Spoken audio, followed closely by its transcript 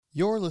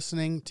You're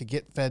listening to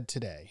Get Fed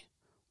Today,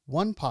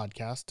 one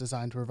podcast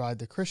designed to provide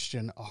the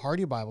Christian a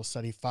hearty Bible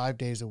study 5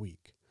 days a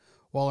week.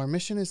 While our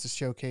mission is to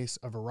showcase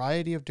a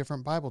variety of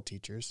different Bible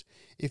teachers,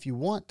 if you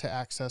want to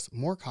access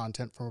more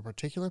content from a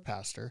particular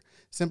pastor,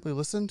 simply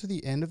listen to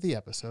the end of the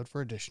episode for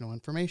additional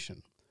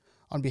information.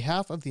 On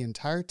behalf of the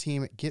entire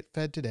team at Get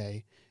Fed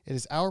Today, it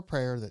is our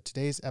prayer that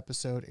today's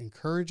episode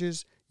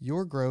encourages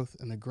your growth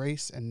in the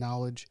grace and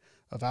knowledge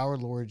of our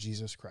Lord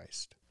Jesus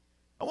Christ.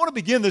 I want to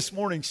begin this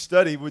morning's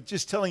study with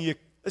just telling you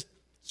a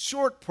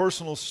short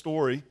personal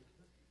story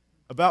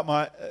about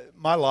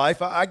my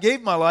life. I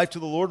gave my life to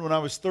the Lord when I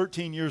was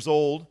 13 years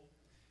old,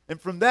 and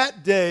from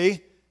that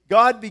day,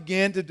 God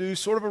began to do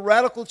sort of a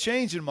radical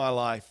change in my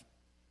life.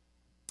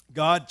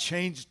 God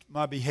changed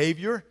my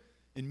behavior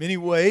in many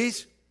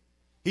ways.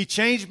 He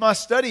changed my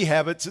study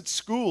habits at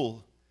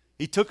school.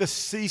 He took a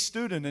C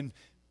student and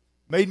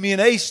made me an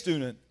A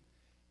student.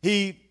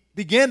 He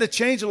began to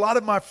change a lot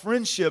of my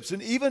friendships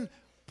and even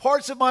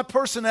parts of my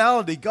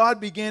personality. God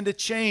began to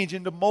change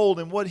and to mold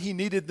in what He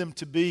needed them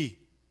to be.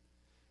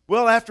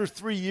 Well, after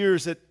 3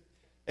 years, at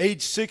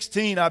age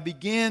 16, I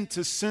began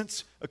to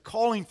sense a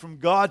calling from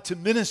God to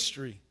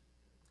ministry.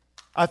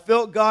 I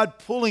felt God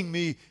pulling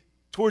me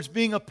towards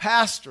being a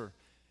pastor.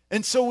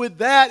 And so with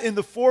that in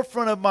the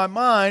forefront of my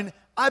mind,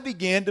 I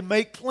began to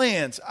make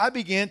plans. I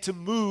began to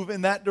move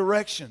in that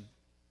direction.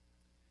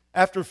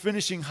 After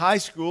finishing high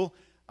school,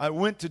 I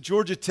went to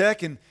Georgia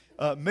Tech and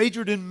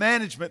majored in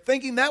management,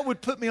 thinking that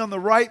would put me on the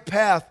right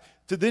path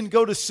to then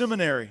go to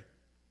seminary.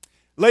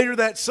 Later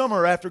that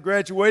summer, after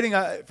graduating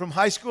from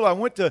high school, I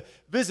went to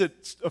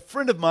visit a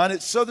friend of mine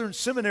at Southern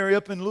Seminary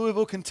up in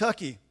Louisville,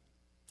 Kentucky.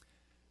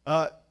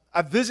 I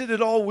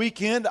visited all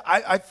weekend.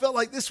 I felt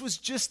like this was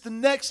just the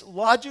next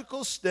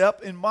logical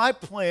step in my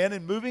plan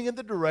in moving in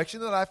the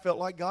direction that I felt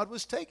like God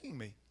was taking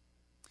me.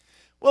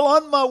 Well,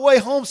 on my way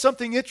home,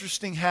 something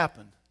interesting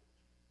happened.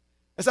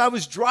 As I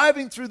was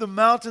driving through the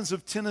mountains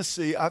of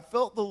Tennessee, I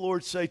felt the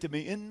Lord say to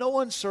me in no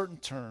uncertain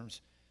terms,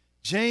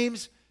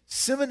 "James,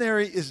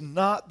 seminary is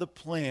not the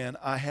plan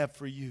I have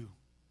for you."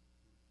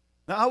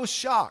 Now, I was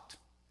shocked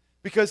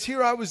because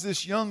here I was,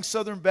 this young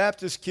Southern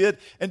Baptist kid,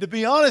 and to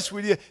be honest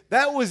with you,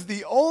 that was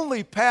the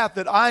only path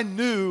that I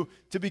knew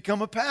to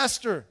become a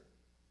pastor.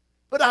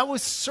 But I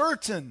was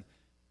certain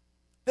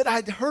that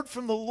I'd heard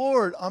from the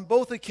Lord on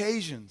both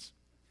occasions.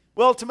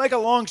 Well, to make a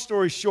long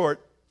story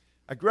short,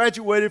 I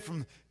graduated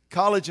from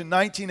college in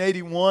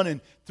 1981,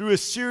 and through a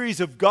series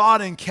of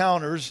God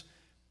encounters,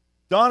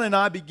 Don and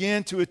I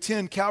began to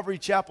attend Calvary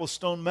Chapel,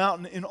 Stone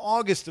Mountain in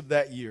August of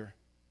that year.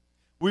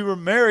 We were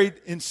married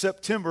in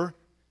September.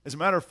 As a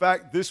matter of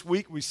fact, this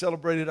week we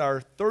celebrated our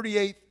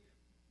 38th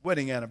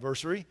wedding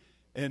anniversary,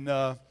 and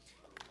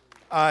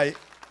I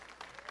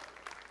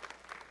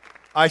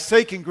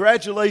say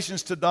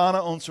congratulations to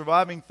Donna on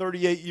surviving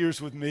 38 years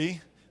with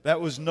me.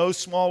 That was no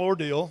small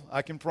ordeal,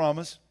 I can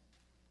promise.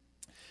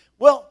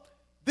 Well,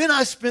 then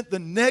I spent the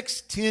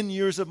next 10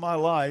 years of my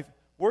life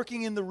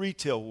working in the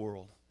retail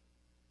world.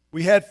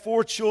 We had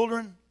 4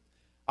 children.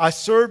 I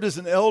served as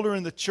an elder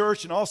in the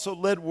church and also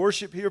led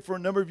worship here for a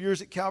number of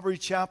years at Calvary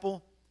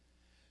Chapel.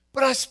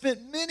 But I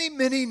spent many,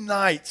 many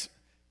nights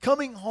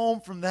coming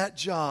home from that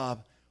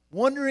job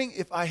wondering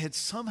if I had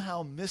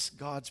somehow missed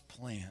God's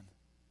plan.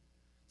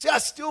 See, I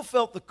still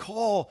felt the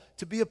call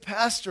to be a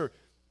pastor.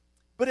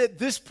 But at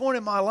this point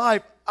in my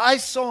life, I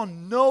saw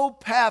no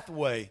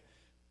pathway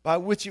by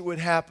which it would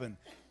happen.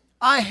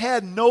 I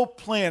had no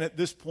plan at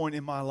this point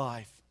in my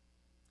life.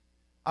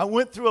 I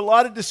went through a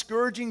lot of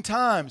discouraging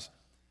times.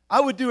 I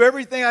would do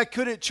everything I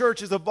could at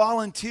church as a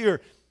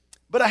volunteer,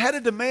 but I had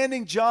a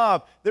demanding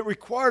job that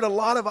required a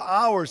lot of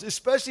hours,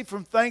 especially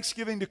from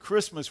Thanksgiving to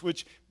Christmas,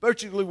 which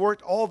virtually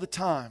worked all the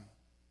time.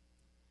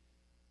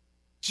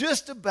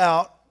 Just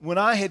about when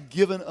I had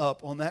given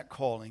up on that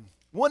calling,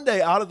 one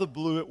day out of the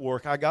blue at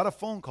work, I got a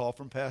phone call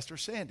from Pastor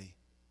Sandy,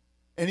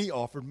 and he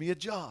offered me a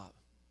job.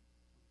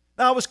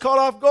 Now, I was caught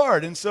off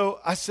guard, and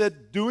so I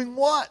said, "Doing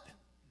what?"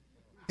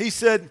 He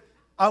said,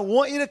 "I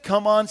want you to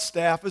come on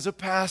staff as a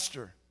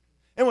pastor."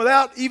 And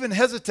without even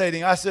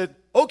hesitating, I said,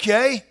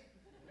 "Okay."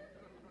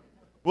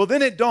 Well,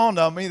 then it dawned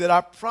on me that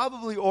I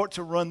probably ought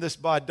to run this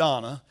by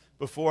Donna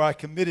before I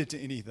committed to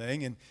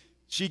anything, and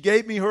she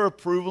gave me her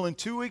approval, and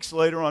 2 weeks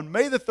later, on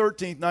May the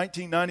 13th,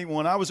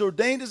 1991, I was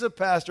ordained as a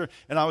pastor,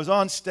 and I was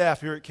on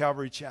staff here at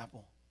Calvary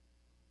Chapel.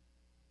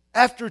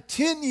 After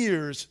 10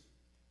 years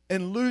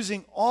and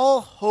losing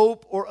all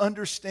hope or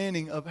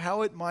understanding of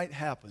how it might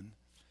happen,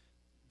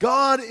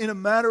 God, in a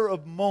matter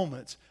of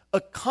moments,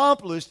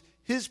 accomplished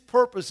His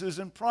purposes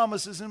and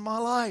promises in my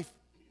life.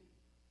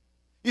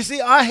 You see,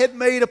 I had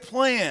made a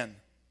plan,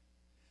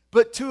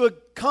 but to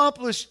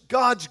accomplish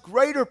God's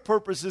greater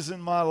purposes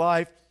in my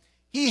life,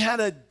 He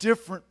had a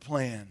different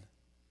plan.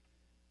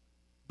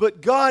 But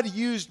God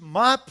used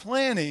my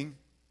planning,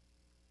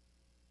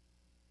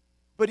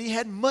 but He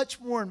had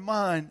much more in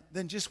mind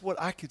than just what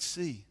I could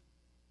see.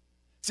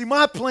 See,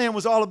 my plan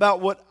was all about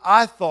what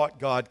I thought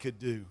God could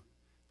do.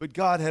 But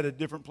God had a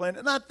different plan.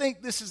 And I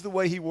think this is the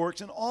way He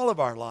works in all of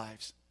our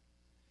lives.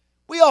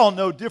 We all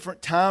know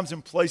different times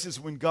and places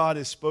when God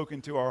has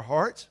spoken to our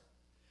hearts.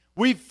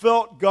 We've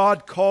felt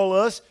God call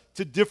us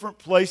to different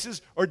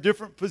places or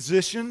different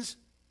positions.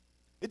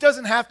 It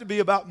doesn't have to be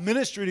about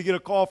ministry to get a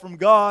call from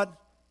God.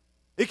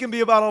 It can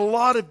be about a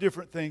lot of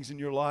different things in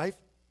your life.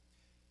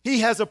 He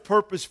has a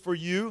purpose for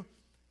you,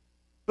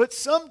 but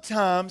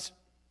sometimes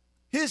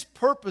His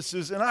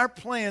purposes and our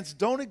plans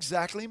don't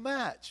exactly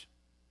match,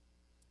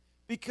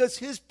 because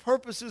His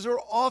purposes are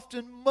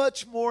often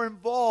much more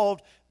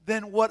involved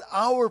than what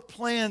our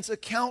plans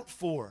account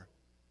for.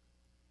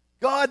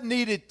 God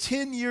needed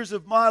 10 years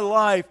of my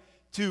life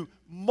to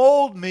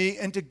mold me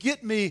and to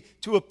get me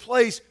to a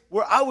place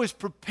where I was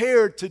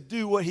prepared to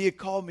do what He had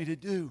called me to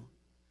do.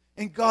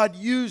 And God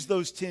used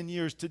those 10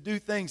 years to do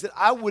things that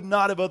I would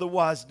not have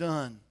otherwise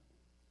done.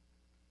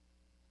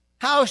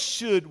 How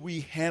should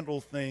we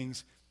handle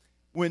things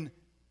when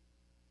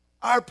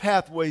our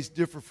pathways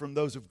differ from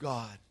those of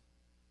God?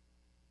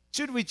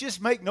 Should we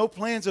just make no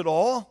plans at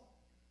all?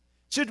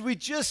 Should we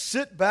just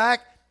sit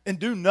back and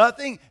do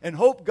nothing and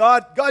hope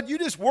God, you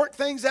just work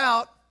things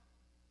out?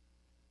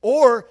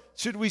 Or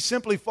should we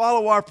simply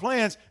follow our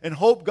plans and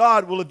hope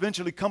God will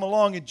eventually come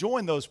along and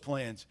join those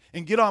plans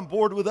and get on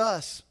board with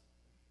us?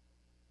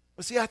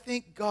 But see, I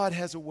think God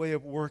has a way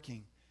of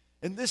working.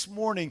 And this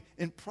morning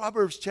in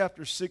Proverbs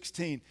chapter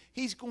 16,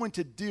 He's going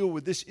to deal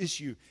with this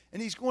issue.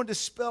 And He's going to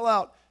spell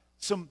out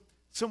some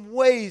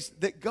ways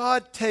that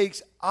God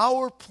takes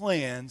our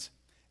plans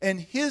and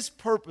His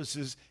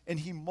purposes and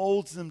He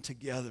molds them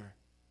together.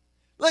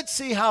 Let's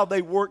see how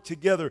they work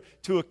together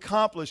to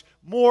accomplish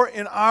more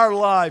in our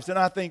lives than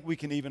I think we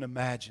can even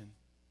imagine.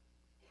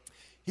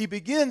 He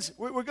begins,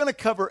 we're going to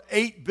cover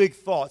 8 big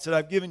thoughts that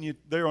I've given you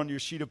there on your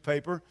sheet of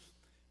paper.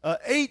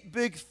 8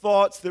 big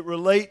thoughts that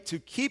relate to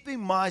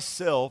keeping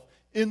myself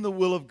in the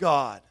will of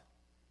God.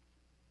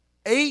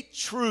 8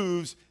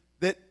 truths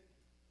that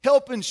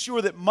help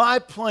ensure that my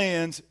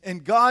plans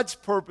and God's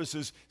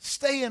purposes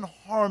stay in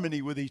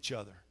harmony with each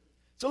other.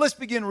 So let's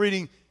begin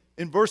reading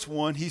in verse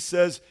 1. He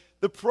says,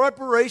 "The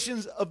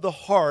preparations of the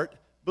heart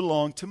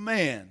belong to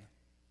man,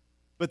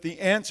 but the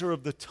answer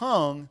of the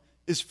tongue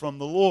is from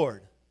the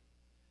Lord."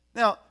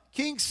 Now,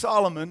 King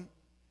Solomon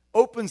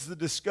opens the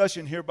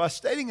discussion here by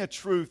stating a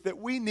truth that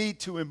we need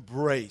to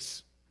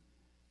embrace.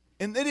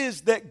 And that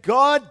is that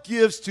God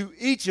gives to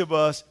each of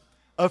us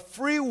a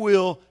free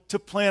will to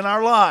plan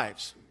our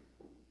lives.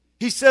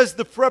 He says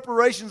the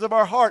preparations of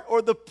our heart,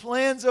 or the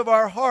plans of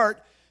our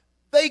heart,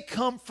 they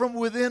come from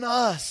within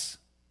us.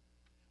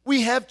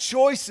 We have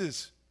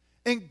choices,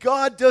 and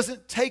God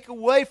doesn't take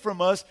away from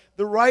us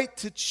the right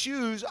to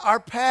choose our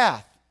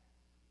path.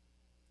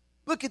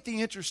 Look at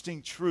the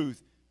interesting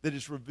truth that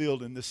is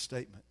revealed in this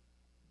statement.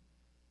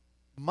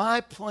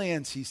 My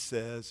plans, he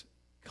says,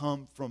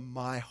 come from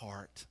my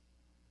heart.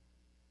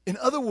 In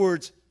other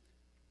words,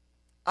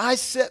 I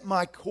set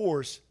my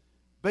course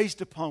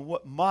based upon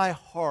what my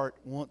heart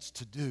wants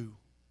to do.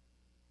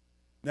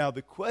 Now,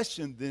 the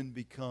question then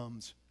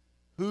becomes,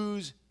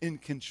 who's in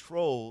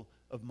control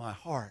of my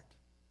heart?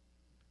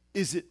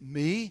 Is it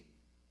me,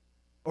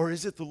 or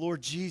is it the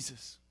Lord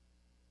Jesus?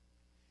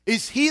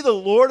 Is He the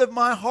Lord of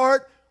my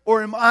heart,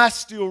 or am I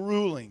still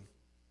ruling?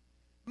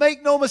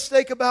 Make no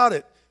mistake about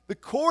it. The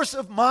course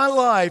of my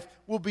life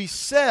will be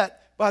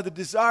set by the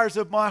desires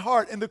of my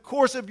heart, and the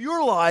course of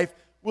your life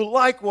will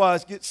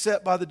likewise get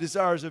set by the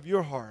desires of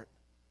your heart.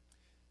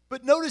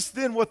 But notice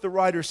then what the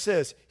writer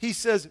says. He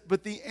says,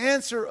 but the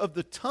answer of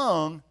the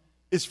tongue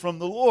is from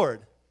the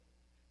Lord.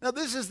 Now,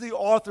 this is the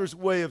author's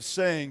way of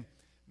saying,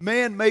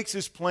 man makes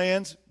his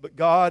plans, but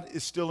God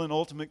is still in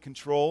ultimate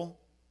control.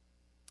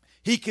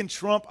 He can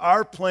trump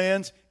our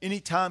plans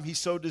anytime He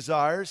so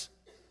desires.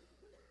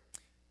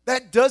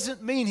 That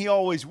doesn't mean He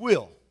always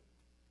will,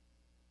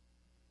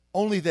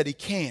 only that He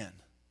can.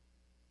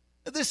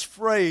 Now, this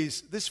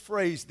phrase,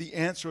 the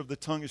answer of the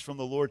tongue is from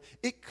the Lord,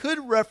 it could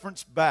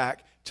reference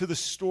back to the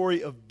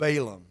story of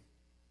Balaam.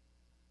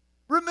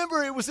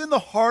 Remember, it was in the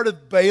heart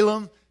of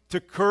Balaam to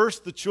curse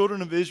the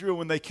children of Israel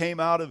when they came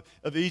out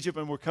of Egypt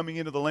and were coming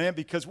into the land.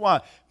 Because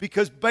why?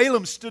 Because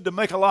Balaam stood to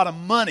make a lot of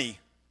money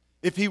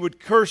if he would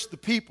curse the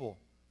people.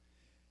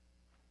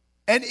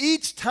 And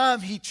each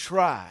time he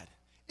tried,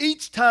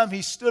 each time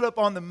he stood up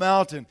on the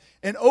mountain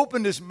and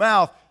opened his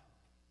mouth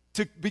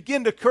to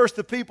begin to curse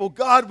the people,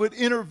 God would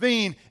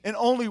intervene and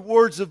only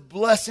words of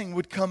blessing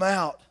would come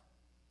out.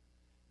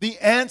 The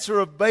answer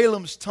of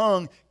Balaam's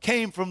tongue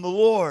came from the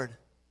Lord.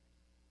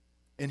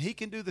 And He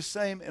can do the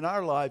same in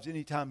our lives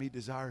anytime He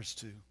desires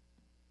to.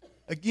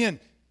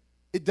 Again,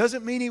 it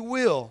doesn't mean He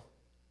will,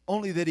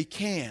 only that He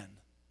can.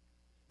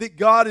 That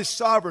God is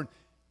sovereign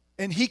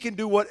and He can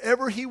do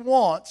whatever He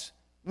wants,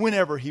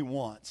 whenever He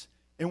wants.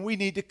 And we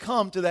need to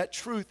come to that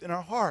truth in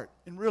our heart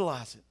and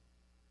realize it.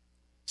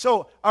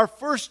 So, our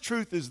first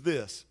truth is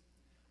this: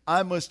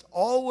 I must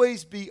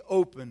always be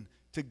open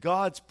to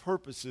God's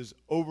purposes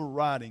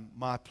overriding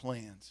my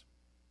plans.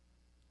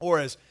 Or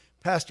as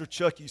Pastor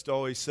Chuck used to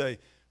always say,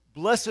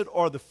 blessed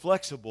are the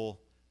flexible,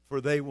 for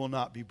they will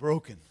not be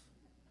broken.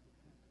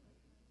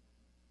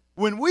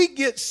 When we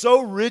get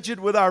so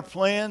rigid with our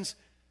plans,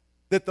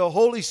 that the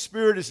Holy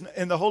Spirit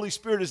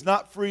is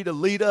not free to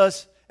lead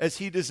us as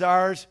He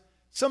desires,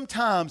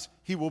 sometimes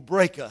He will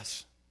break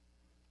us.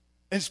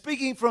 And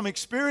speaking from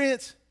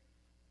experience,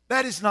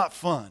 that is not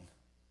fun.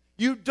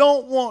 You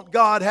don't want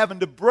God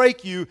having to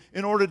break you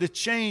in order to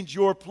change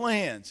your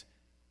plans.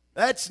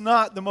 That's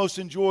not the most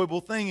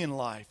enjoyable thing in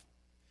life.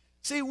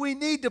 See, we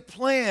need to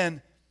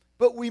plan,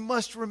 but we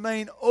must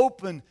remain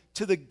open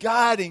to the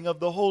guiding of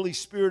the Holy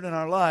Spirit in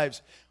our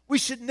lives. We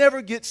should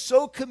never get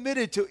so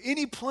committed to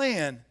any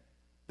plan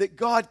that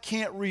God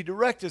can't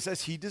redirect us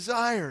as He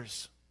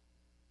desires.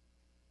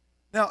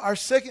 Now, our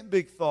second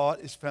big thought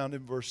is found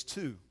in verse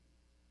 2.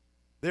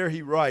 There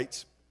he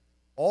writes,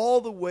 "All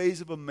the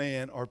ways of a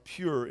man are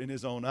pure in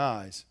his own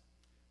eyes,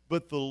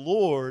 but the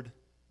Lord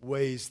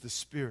weighs the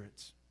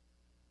spirits."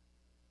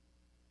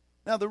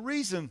 Now, the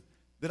reason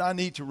that I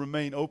need to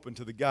remain open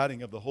to the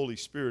guiding of the Holy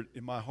Spirit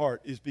in my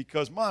heart is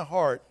because my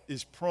heart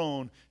is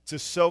prone to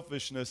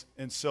selfishness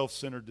and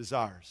self-centered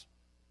desires.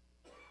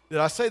 Did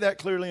I say that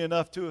clearly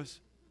enough to us?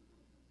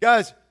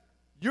 Guys,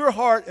 your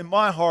heart and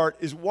my heart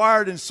is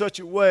wired in such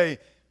a way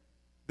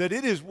that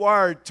it is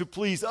wired to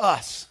please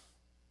us.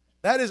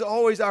 That is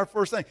always our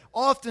first thing.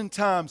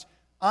 Oftentimes,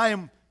 I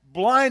am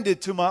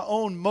blinded to my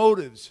own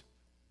motives.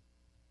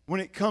 When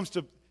it comes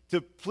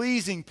to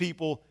pleasing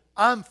people,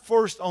 I'm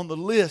first on the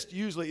list,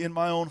 usually in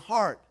my own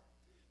heart.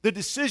 The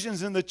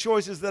decisions and the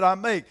choices that I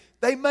make,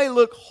 they may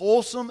look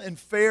wholesome and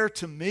fair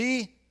to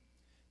me,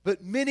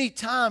 but many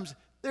times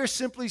they're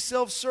simply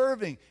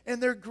self-serving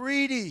and they're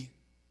greedy.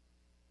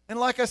 And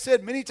like I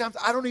said, many times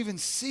I don't even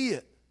see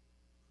it.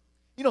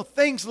 You know,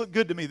 things look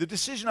good to me. The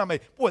decision I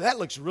made, boy, that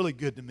looks really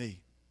good to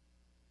me.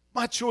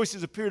 My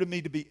choices appear to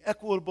me to be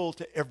equitable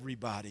to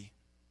everybody,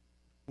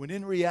 when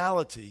in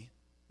reality,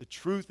 the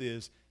truth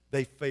is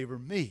they favor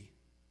me.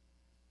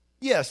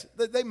 Yes,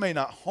 they may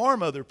not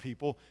harm other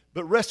people,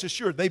 but rest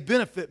assured, they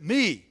benefit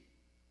me.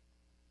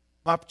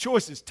 My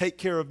choices take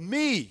care of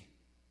me.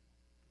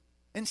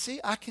 And see,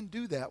 I can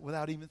do that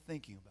without even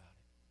thinking about it.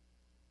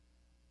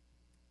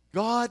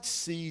 God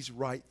sees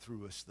right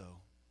through us,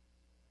 though.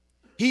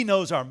 He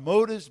knows our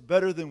motives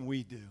better than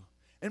we do.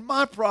 And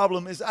my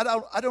problem is I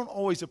don't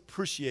always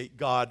appreciate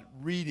God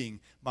reading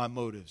my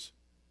motives.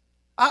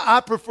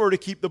 I prefer to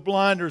keep the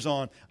blinders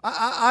on.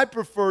 I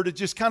prefer to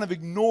just kind of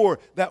ignore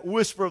that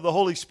whisper of the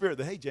Holy Spirit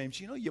that, hey, James,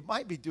 you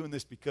might be doing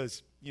this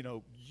because,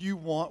 you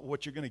want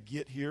what you're going to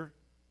get here.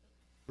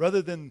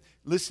 Rather than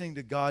listening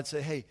to God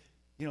say, hey,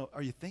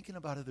 are you thinking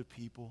about other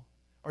people?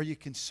 Are you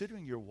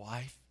considering your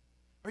wife?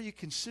 Are you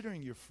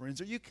considering your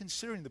friends? Are you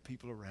considering the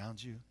people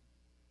around you?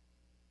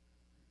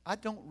 I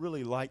don't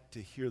really like to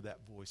hear that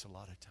voice a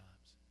lot of times.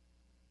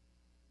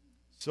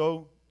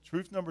 So,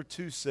 truth number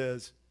 2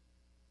 says,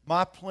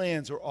 my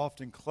plans are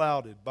often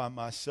clouded by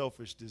my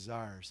selfish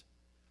desires.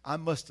 I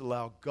must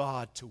allow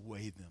God to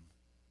weigh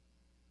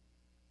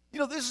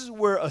them. This is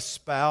where a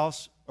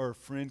spouse or a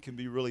friend can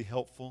be really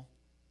helpful.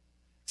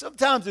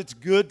 Sometimes it's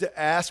good to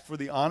ask for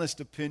the honest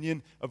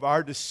opinion of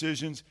our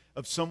decisions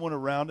of someone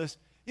around us.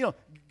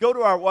 Go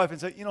to our wife and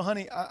say,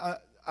 honey,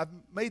 I've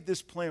made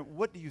this plan.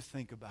 What do you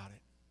think about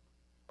it?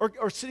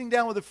 Or sitting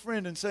down with a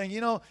friend and saying,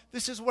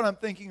 this is what I'm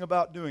thinking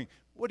about doing.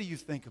 What do you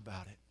think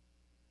about it?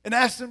 And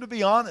ask them to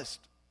be honest.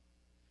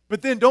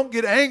 But then don't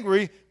get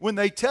angry when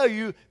they tell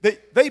you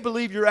that they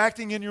believe you're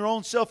acting in your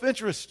own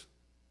self-interest.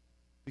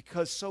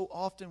 Because so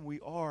often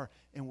we are,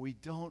 and we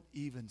don't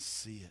even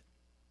see it.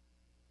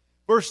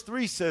 Verse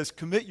 3 says,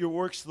 commit your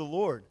works to the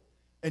Lord,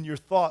 and your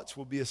thoughts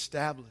will be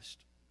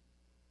established.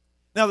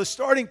 Now, the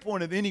starting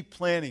point of any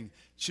planning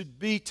should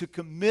be to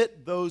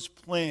commit those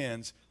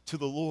plans to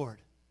the Lord.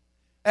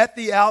 At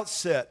the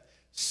outset,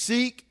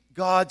 seek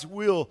God's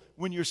will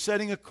when you're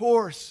setting a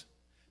course.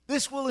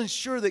 This will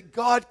ensure that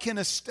God can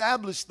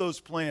establish those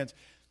plans.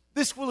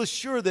 This will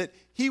assure that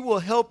He will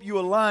help you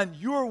align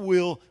your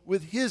will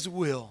with His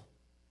will.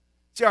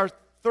 See, our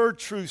third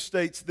truth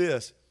states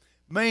this: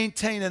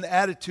 maintain an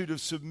attitude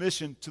of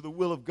submission to the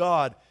will of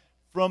God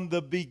from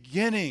the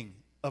beginning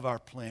of our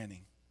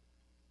planning.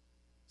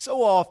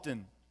 So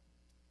often,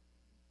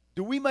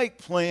 do we make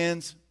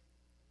plans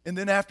and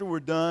then after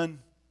we're done,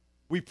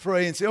 we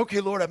pray and say,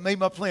 okay, Lord, I've made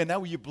my plan. Now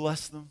will you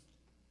bless them?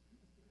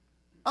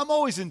 I'm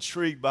always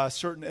intrigued by a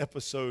certain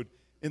episode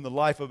in the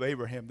life of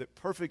Abraham that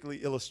perfectly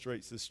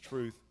illustrates this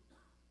truth.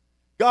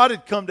 God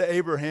had come to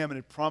Abraham and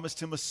had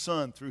promised him a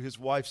son through his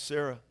wife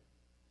Sarah.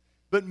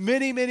 But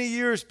many, many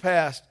years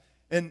passed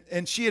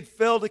and she had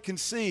failed to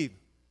conceive.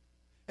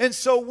 And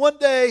so one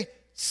day,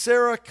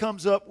 Sarah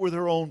comes up with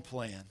her own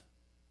plan.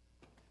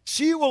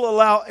 She will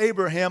allow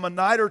Abraham a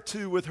night or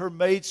two with her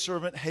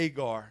maidservant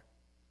Hagar.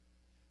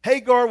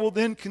 Hagar will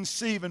then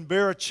conceive and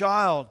bear a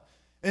child,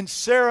 and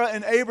Sarah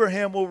and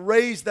Abraham will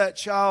raise that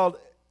child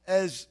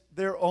as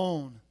their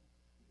own.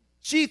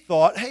 She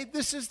thought, hey,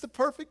 this is the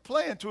perfect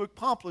plan to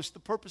accomplish the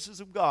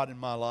purposes of God in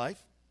my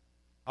life.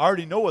 I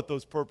already know what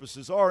those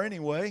purposes are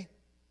anyway.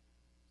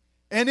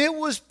 And it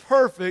was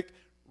perfect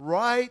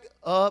right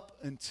up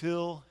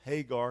until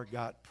Hagar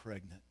got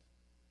pregnant.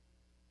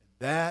 And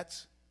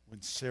that's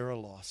when Sarah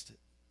lost it.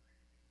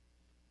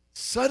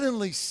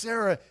 Suddenly,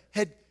 Sarah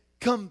had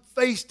come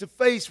face to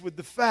face with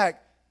the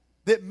fact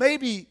that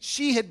maybe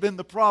she had been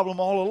the problem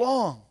all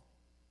along.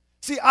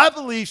 See, I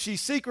believe she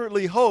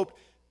secretly hoped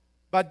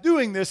by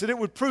doing this that it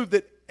would prove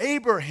that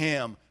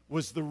Abraham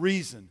was the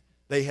reason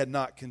they had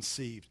not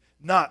conceived,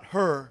 not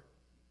her.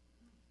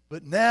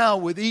 But now,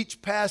 with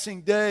each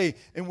passing day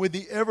and with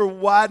the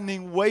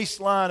ever-widening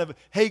waistline of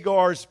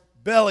Hagar's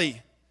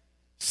belly,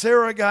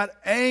 Sarah got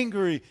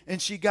angry and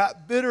she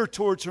got bitter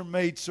towards her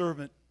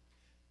maidservant.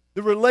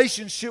 The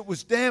relationship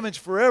was damaged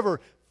forever.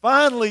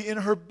 Finally, in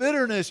her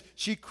bitterness,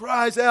 she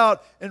cries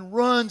out and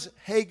runs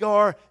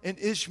Hagar and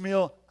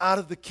Ishmael out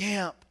of the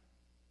camp.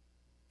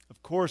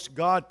 Of course,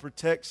 God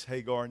protects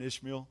Hagar and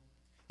Ishmael.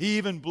 He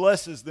even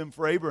blesses them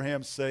for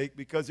Abraham's sake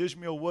because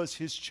Ishmael was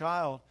his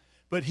child.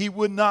 But he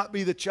would not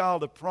be the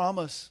child of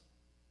promise.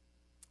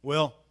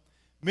 Well,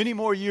 many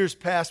more years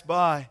passed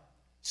by.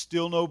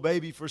 Still no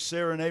baby for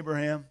Sarah and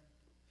Abraham.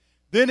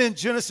 Then in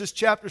Genesis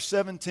chapter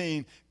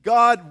 17,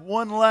 God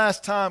one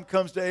last time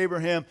comes to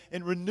Abraham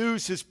and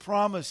renews his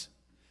promise.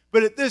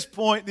 But at this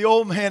point, the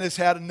old man has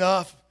had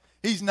enough.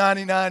 He's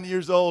 99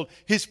 years old.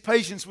 His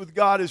patience with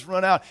God has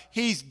run out.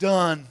 He's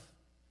done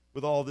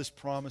with all this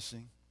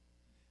promising.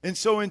 And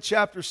so in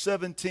chapter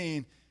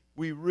 17,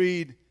 we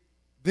read,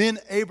 "Then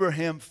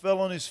Abraham fell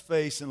on his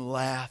face and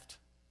laughed.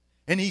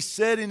 And he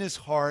said in his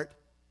heart,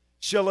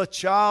 'Shall a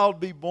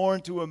child be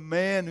born to a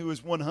man who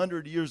is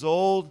 100 years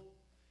old?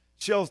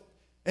 Shall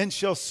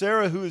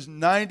Sarah, who is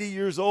 90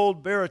 years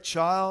old, bear a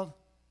child?'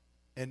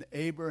 And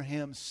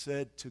Abraham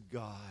said to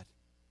God,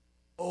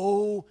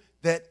 'Oh,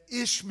 that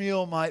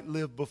Ishmael might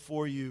live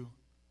before you.'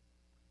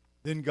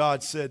 Then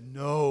God said,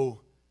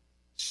 'No,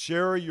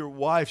 Sarah your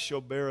wife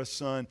shall bear a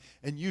son,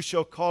 and you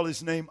shall call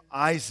his name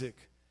Isaac.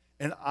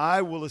 And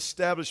I will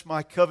establish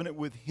my covenant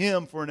with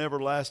him for an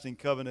everlasting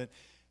covenant,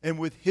 and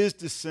with his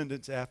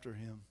descendants after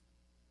him.'"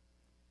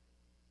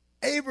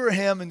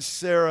 Abraham and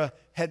Sarah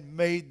had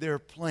made their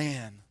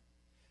plan.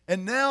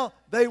 And now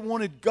they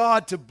wanted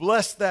God to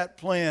bless that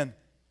plan.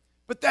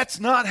 But that's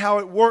not how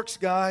it works,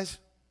 guys.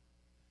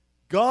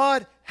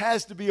 God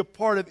has to be a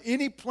part of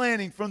any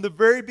planning from the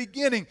very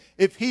beginning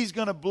if he's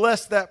going to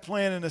bless that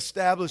plan and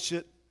establish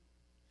it.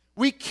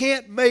 We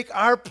can't make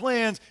our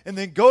plans and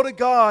then go to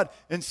God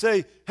and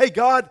say, "Hey,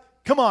 God,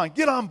 come on,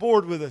 get on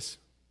board with us."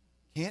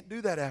 Can't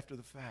do that after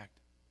the fact.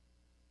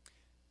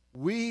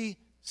 We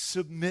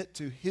submit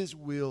to his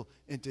will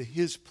and to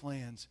his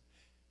plans.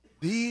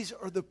 These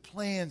are the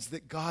plans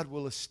that God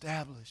will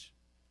establish.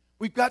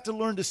 We've got to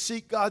learn to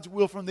seek God's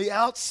will from the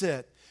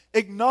outset.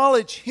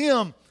 Acknowledge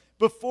him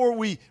before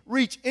we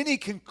reach any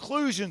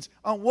conclusions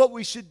on what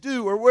we should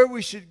do or where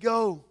we should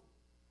go.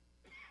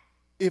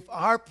 If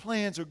our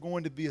plans are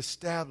going to be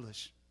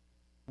established,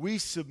 we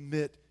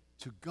submit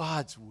to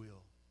God's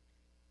will.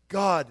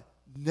 God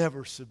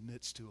never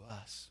submits to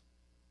us.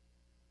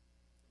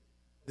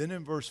 Then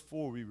in verse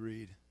 4 we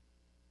read,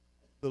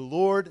 the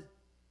Lord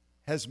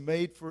has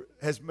made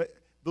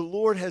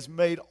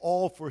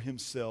all for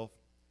himself,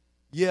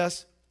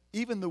 yes,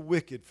 even the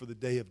wicked for the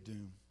day of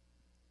doom.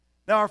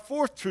 Now our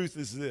fourth truth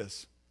is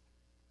this: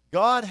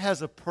 God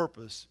has a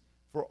purpose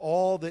for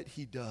all that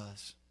he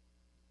does.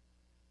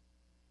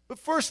 But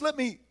first, let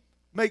me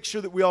make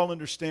sure that we all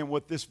understand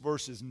what this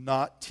verse is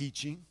not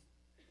teaching.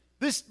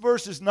 This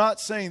verse is not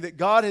saying that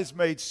God has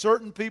made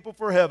certain people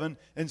for heaven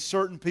and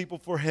certain people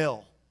for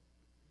hell.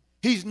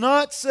 He's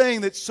not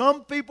saying that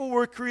some people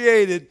were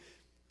created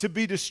to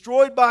be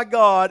destroyed by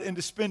God and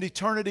to spend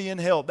eternity in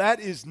hell. That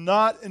is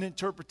not an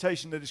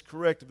interpretation that is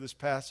correct of this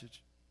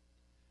passage.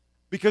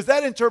 Because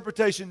that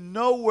interpretation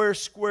nowhere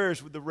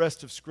squares with the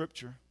rest of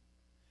Scripture.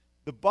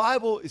 The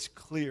Bible is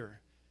clear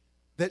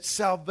that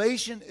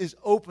salvation is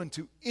open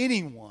to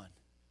anyone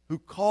who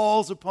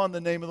calls upon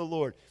the name of the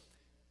Lord.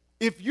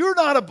 If you're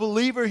not a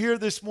believer here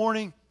this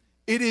morning,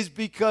 it is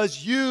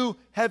because you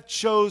have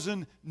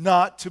chosen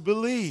not to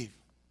believe.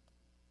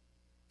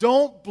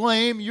 Don't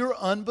blame your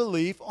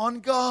unbelief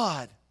on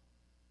God.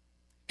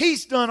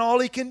 He's done all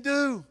he can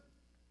do.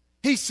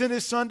 He sent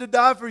his son to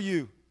die for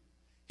you.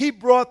 He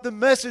brought the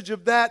message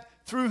of that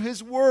through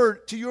his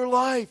word to your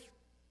life.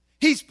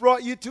 He's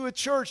brought you to a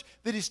church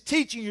that is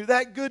teaching you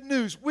that good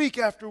news week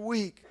after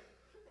week.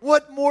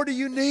 What more do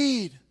you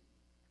need?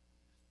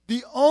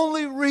 The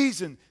only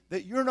reason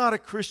that you're not a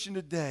Christian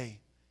today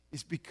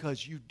is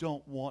because you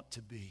don't want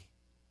to be.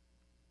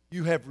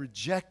 You have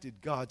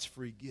rejected God's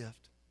free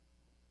gift.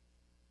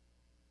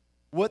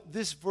 What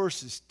this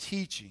verse is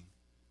teaching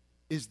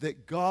is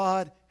that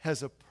God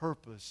has a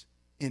purpose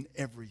in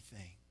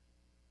everything.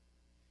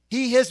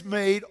 He has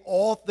made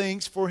all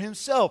things for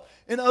himself.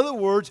 In other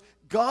words,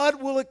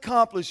 God will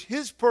accomplish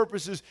his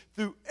purposes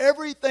through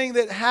everything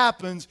that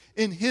happens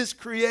in his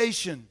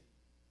creation.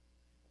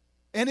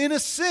 And in a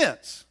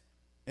sense,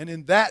 and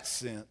in that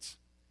sense,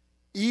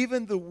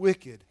 even the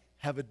wicked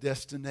have a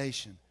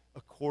destination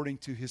according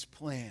to his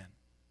plan.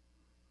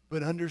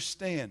 But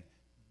understand,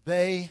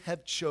 they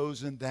have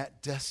chosen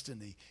that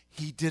destiny.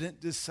 He didn't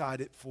decide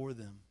it for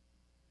them.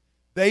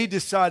 They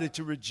decided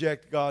to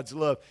reject God's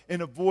love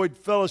and avoid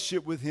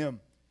fellowship with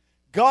him.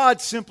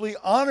 God simply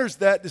honors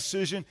that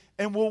decision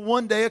and will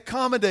one day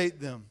accommodate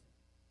them.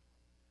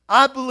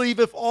 I believe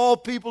if all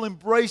people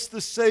embrace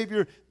the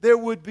Savior, there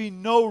would be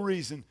no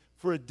reason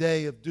for a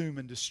day of doom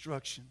and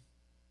destruction.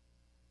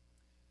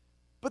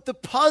 But the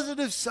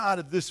positive side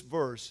of this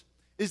verse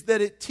is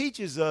that it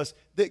teaches us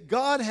that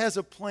God has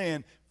a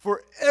plan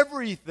for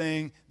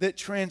everything that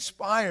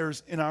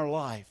transpires in our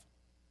life.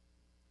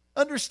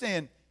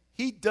 Understand,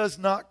 He does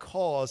not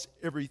cause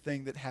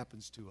everything that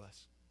happens to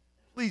us.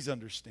 Please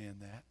understand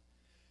that.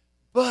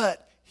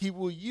 But He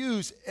will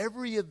use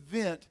every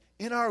event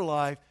in our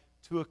life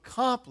to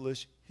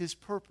accomplish His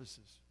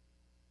purposes.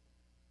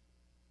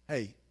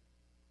 Hey,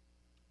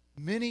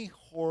 many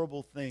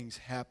horrible things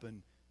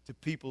happen to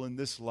people in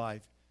this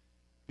life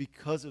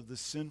because of the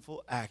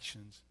sinful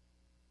actions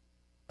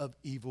of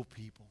evil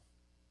people.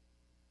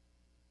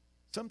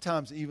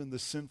 Sometimes even the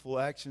sinful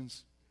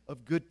actions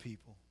of good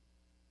people.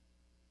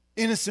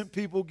 Innocent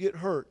people get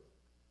hurt.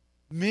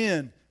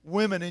 Men,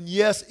 women, and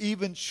yes,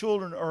 even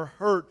children are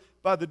hurt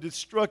by the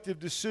destructive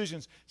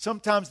decisions.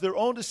 Sometimes their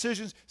own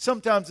decisions,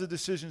 sometimes the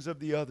decisions of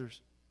the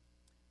others.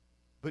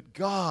 But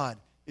God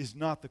is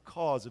not the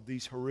cause of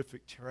these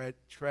horrific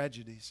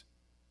tragedies.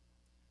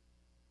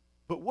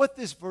 But what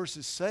this verse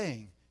is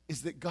saying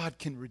is that God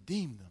can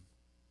redeem them.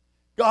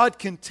 God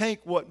can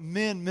take what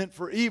men meant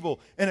for evil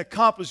and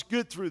accomplish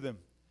good through them.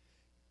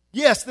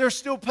 Yes, they're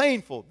still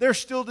painful. They're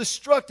still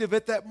destructive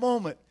at that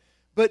moment.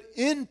 But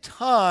in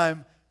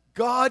time,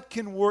 God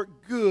can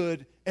work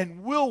good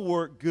and will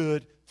work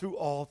good through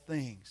all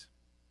things.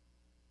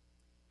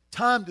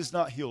 Time does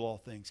not heal all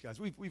things, guys.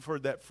 We've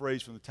heard that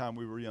phrase from the time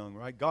we were young,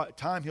 right?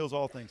 Time heals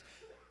all things.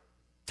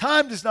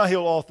 Time does not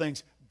heal all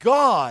things.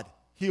 God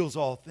heals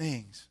all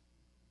things.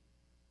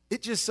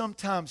 It just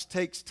sometimes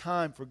takes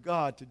time for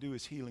God to do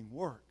His healing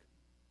work.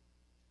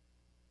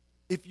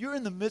 If you're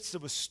in the midst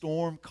of a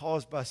storm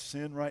caused by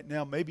sin right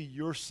now, maybe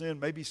your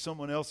sin, maybe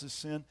someone else's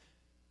sin,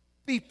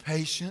 be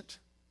patient.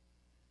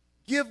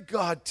 Give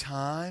God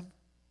time.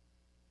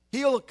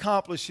 He'll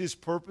accomplish His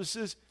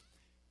purposes.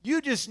 You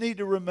just need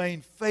to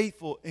remain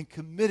faithful and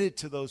committed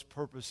to those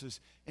purposes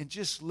and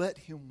just let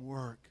Him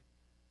work.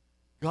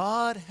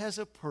 God has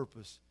a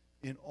purpose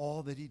in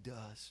all that He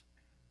does.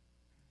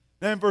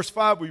 Now in verse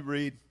 5 we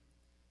read,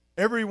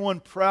 "Everyone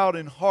proud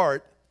in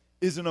heart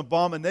is an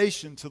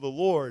abomination to the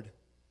Lord.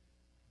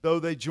 Though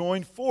they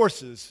join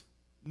forces,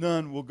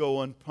 none will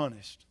go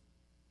unpunished."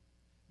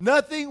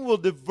 Nothing will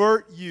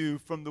divert you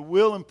from the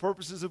will and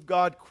purposes of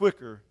God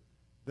quicker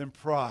than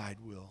pride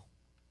will.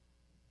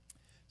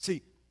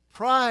 See,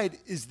 pride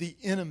is the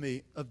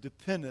enemy of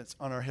dependence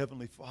on our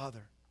Heavenly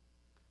Father.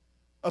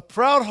 A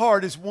proud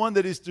heart is one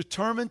that is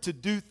determined to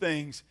do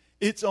things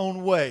its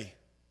own way.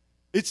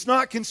 It's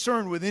not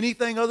concerned with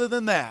anything other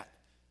than that.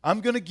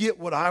 I'm going to get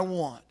what I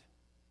want.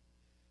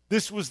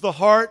 This was the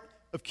heart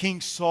of King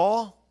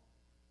Saul.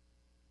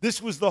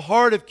 This was the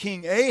heart of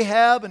King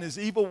Ahab and his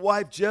evil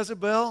wife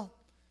Jezebel.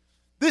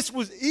 This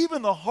was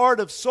even the heart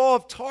of Saul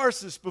of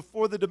Tarsus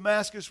before the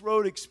Damascus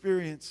Road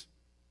experience.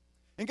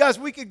 And guys,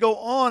 we could go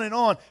on and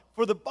on,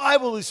 for the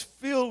Bible is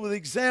filled with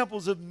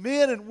examples of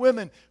men and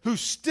women who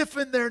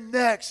stiffened their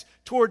necks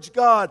towards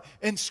God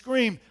and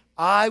screamed,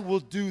 "I will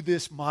do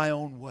this my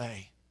own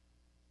way."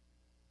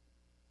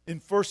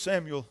 In 1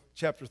 Samuel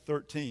chapter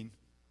 13,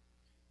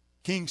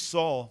 King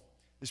Saul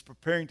is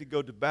preparing to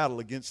go to battle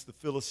against the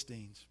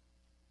Philistines.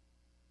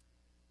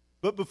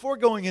 But before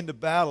going into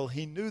battle,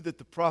 he knew that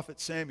the prophet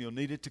Samuel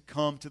needed to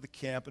come to the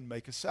camp and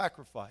make a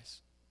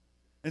sacrifice.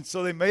 And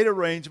so they made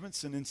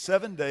arrangements, and in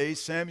 7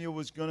 days Samuel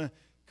was going to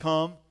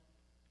come,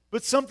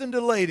 but something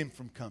delayed him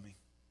from coming.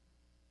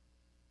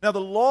 Now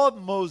the law of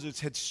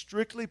Moses had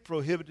strictly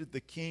prohibited the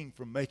king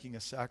from making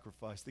a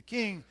sacrifice. The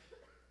king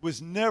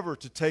was never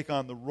to take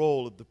on the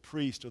role of the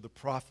priest or the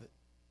prophet.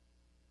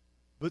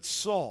 But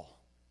Saul,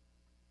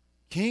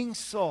 King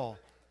Saul,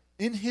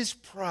 in his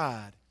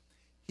pride,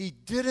 he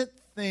didn't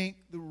think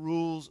the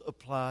rules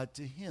applied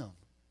to him.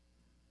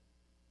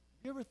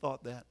 You ever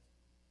thought that?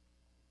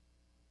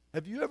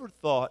 Have you ever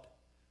thought,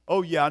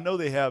 oh yeah, I know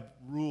they have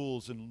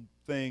rules and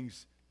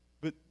things,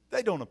 but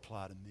they don't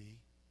apply to me?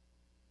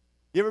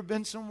 You ever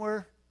been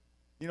somewhere,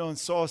 and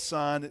saw a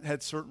sign that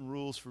had certain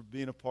rules for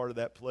being a part of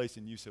that place,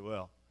 and you said,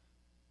 well,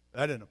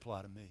 that didn't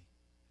apply to me.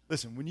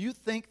 Listen, when you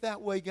think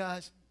that way,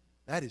 guys,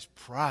 that is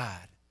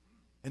pride.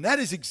 And that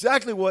is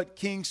exactly what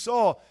King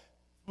Saul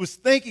was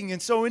thinking.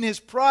 And so in his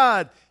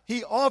pride,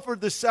 he offered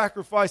the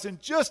sacrifice.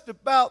 And just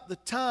about the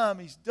time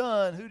he's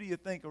done, who do you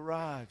think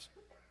arrives?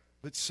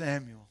 But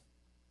Samuel.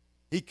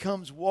 He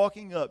comes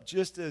walking up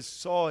just as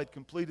Saul had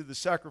completed the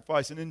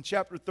sacrifice. And in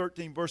chapter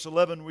 13, verse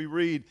 11, we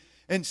read,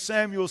 "And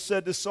Samuel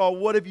said to Saul,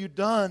 'What have you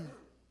done?'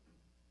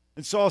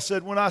 And Saul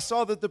said, 'When I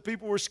saw that the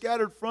people were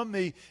scattered from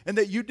me, and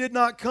that you did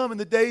not come in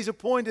the days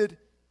appointed,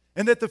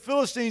 and that the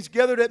Philistines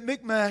gathered at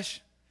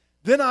Michmash,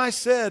 then I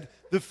said,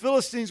 the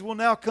Philistines will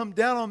now come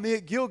down on me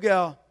at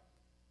Gilgal.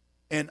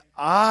 And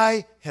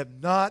I have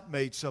not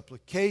made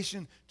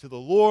supplication to the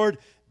Lord.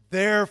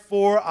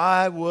 Therefore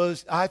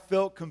I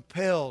felt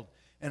compelled,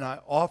 and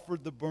I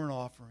offered the burnt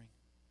offering.'"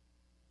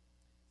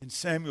 And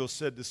Samuel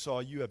said to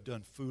Saul, "You have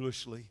done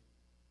foolishly.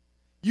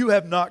 You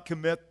have not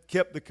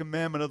kept the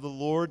commandment of the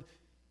Lord."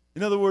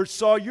 In other words,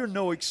 Saul, you're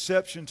no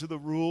exception to the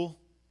rule.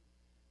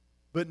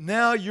 But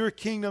now your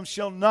kingdom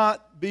shall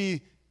not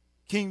be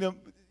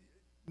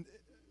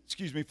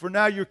for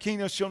now your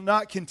kingdom shall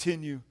not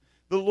continue.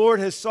 The Lord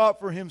has sought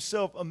for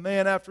himself a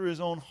man after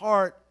his own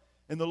heart,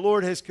 and the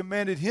Lord has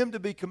commanded him to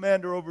be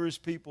commander over his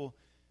people,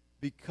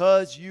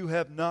 because you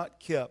have not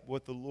kept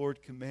what the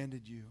Lord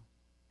commanded you.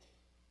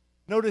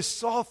 Notice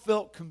Saul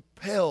felt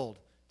compelled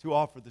to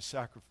offer the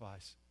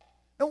sacrifice.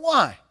 And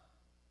why?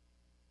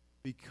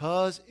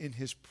 Because in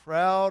his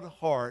proud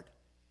heart,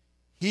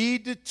 he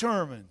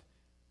determined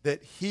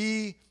that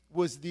he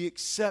was the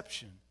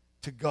exception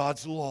to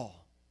God's law.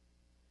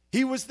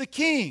 He was the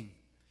king.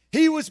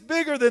 He was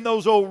bigger than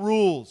those old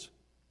rules.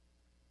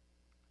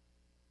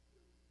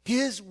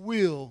 His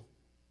will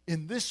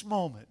in this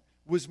moment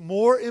was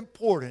more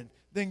important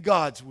than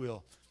God's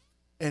will.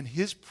 And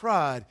his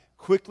pride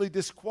quickly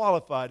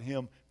disqualified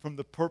him from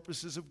the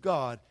purposes of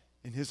God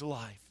in his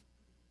life.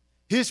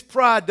 His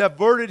pride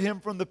diverted him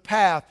from the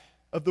path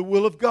of the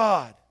will of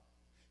God.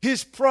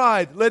 His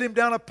pride led him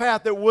down a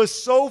path that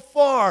was so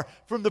far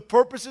from the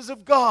purposes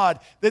of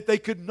God that they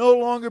could no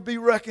longer be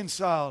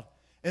reconciled.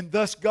 And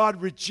thus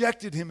God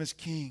rejected him as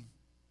king.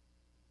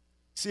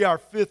 See, our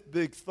fifth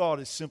big thought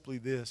is simply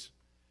this: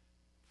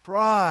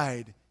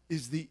 pride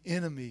is the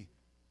enemy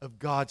of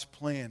God's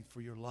plan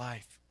for your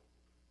life.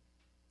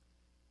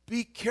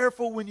 Be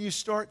careful when you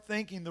start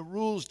thinking the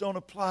rules don't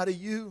apply to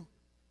you.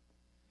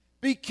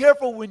 Be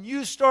careful when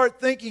you start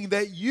thinking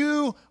that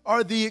you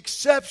are the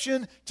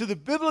exception to the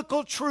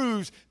biblical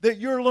truths that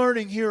you're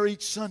learning here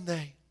each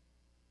Sunday.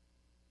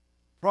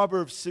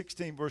 Proverbs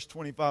 16, verse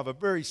 25, a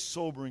very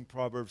sobering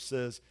proverb,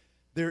 says,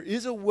 "There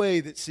is a way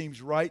that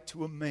seems right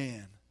to a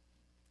man,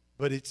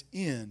 but its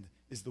end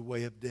is the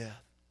way of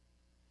death."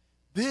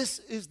 This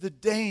is the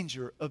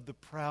danger of the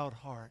proud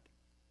heart.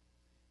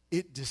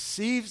 It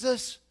deceives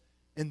us,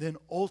 and then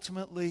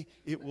ultimately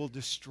it will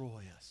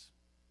destroy us.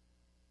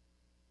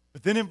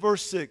 But then in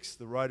verse 6,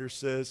 the writer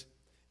says,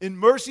 "In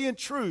mercy and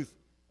truth,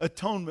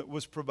 atonement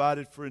was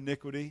provided for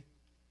iniquity,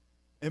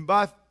 and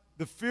by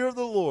the fear of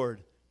the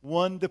Lord,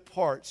 one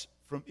departs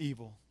from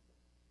evil."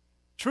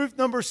 Truth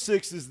number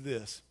 6 is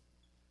this: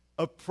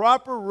 a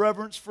proper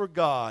reverence for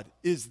God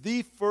is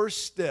the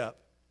first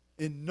step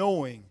in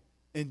knowing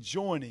and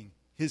joining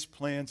His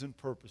plans and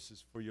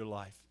purposes for your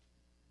life.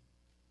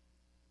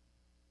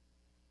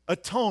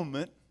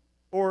 Atonement,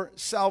 or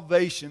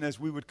salvation as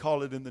we would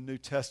call it in the New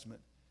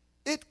Testament,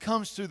 it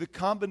comes through the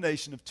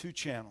combination of two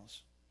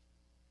channels.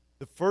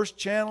 The first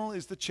channel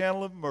is the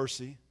channel of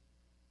mercy,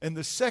 and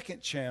the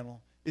second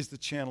channel is the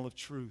channel of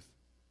truth.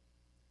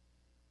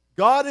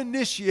 God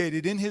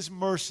initiated in His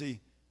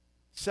mercy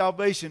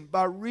salvation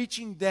by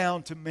reaching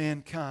down to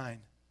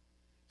mankind.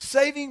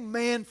 Saving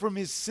man from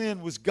his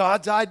sin was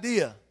God's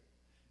idea.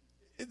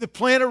 The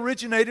plan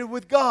originated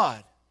with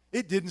God.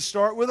 It didn't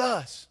start with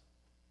us.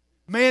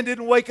 Man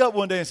didn't wake up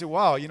one day and say,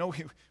 "Wow,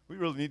 we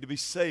really need to be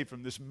saved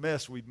from this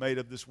mess we've made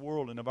of this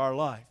world and of our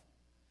life."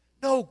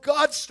 No,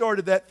 God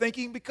started that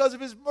thinking because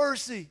of His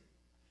mercy,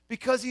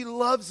 because He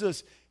loves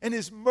us, and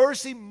His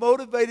mercy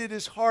motivated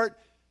His heart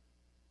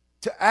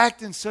to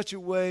act in such a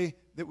way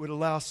that would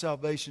allow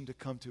salvation to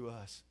come to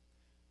us.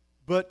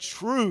 But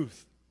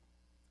truth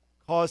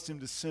caused Him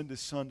to send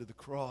His Son to the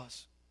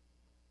cross.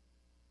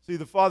 See,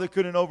 the Father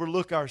couldn't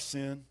overlook our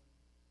sin.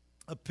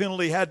 A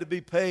penalty had to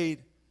be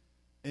paid,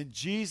 and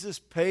Jesus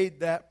paid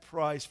that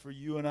price for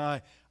you and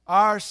I.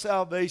 Our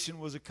salvation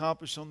was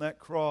accomplished on that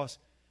cross,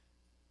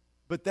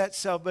 but that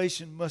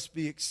salvation must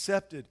be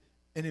accepted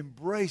and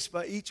embraced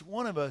by each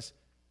one of us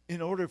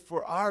in order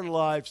for our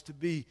lives to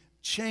be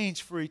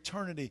changed for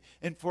eternity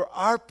and for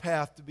our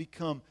path to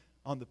become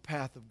on the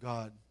path of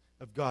God,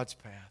 of God's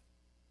path.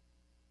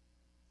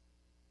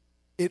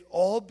 It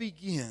all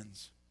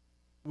begins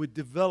with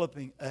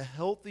developing a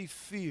healthy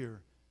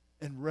fear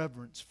and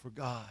reverence for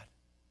God.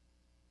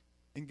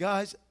 And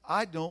guys,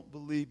 I don't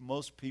believe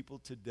most people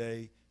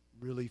today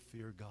really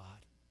fear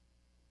God.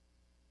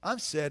 I'm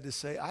sad to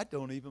say I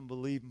don't even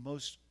believe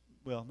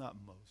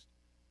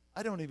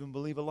I don't even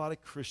believe a lot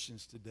of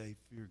Christians today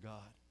fear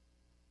God.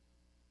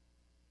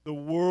 The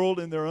world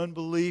in their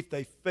unbelief,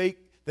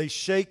 they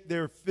shake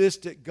their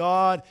fist at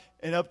God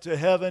and up to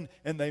heaven,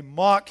 and they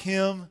mock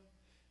Him,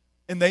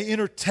 and they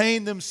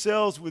entertain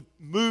themselves with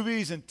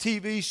movies and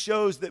TV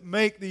shows that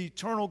make the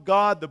eternal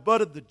God the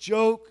butt of the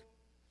joke,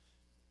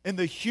 and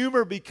the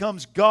humor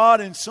becomes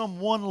God in some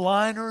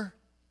one-liner.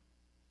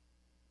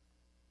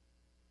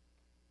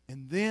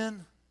 And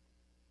then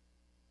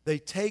they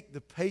take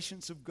the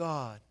patience of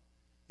God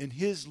and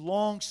His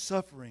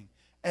long-suffering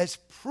as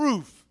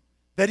proof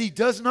that He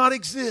does not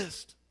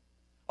exist.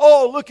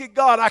 Oh, look at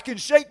God. I can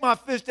shake my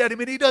fist at Him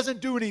and He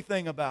doesn't do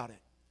anything about it.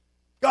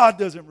 God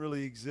doesn't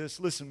really exist.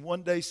 Listen,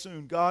 one day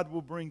soon God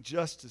will bring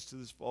justice to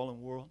this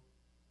fallen world.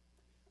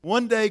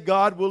 One day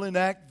God will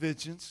enact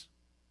vengeance,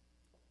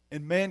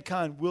 and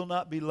mankind will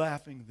not be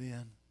laughing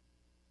then.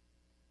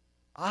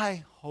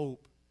 I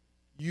hope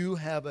you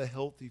have a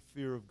healthy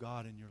fear of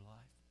God in your life.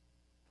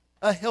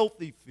 A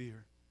healthy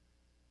fear.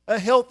 A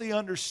healthy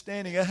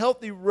understanding. A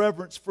healthy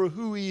reverence for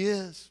who He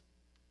is.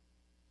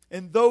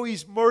 And though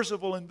He's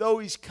merciful and though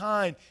He's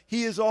kind,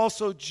 He is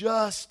also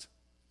just.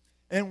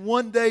 And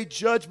one day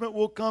judgment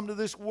will come to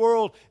this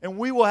world and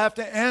we will have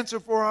to answer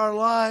for our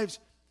lives.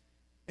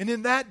 And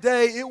in that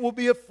day, it will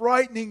be a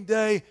frightening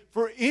day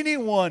for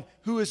anyone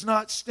who is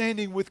not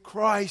standing with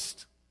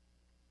Christ.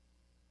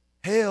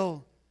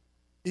 Hell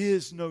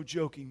is no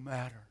joking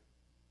matter.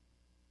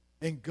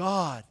 And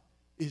God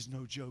is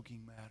no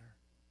joking matter.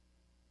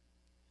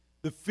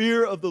 The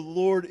fear of the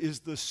Lord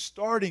is the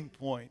starting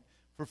point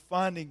for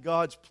finding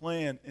God's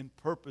plan and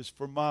purpose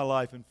for my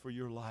life and for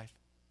your life.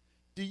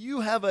 Do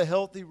you have a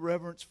healthy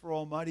reverence for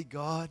Almighty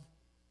God?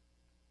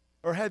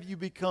 Or have you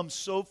become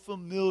so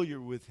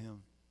familiar with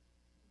Him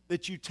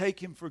that you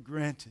take Him for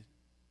granted?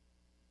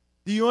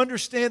 Do you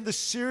understand the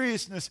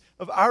seriousness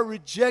of our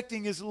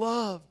rejecting His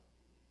love?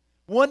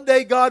 One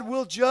day God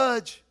will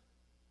judge.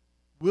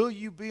 Will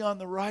you be on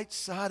the right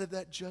side of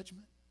that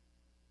judgment?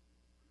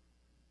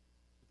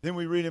 Then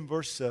we read in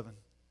verse 7.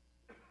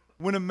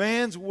 When a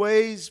man's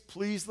ways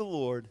please the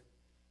Lord,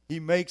 He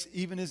makes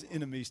even his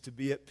enemies to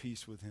be at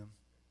peace with him.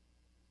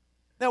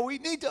 Now we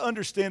need to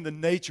understand the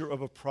nature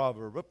of a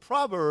proverb. A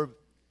proverb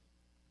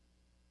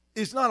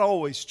is not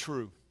always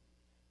true.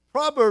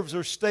 Proverbs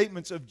are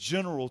statements of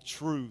general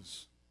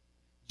truths.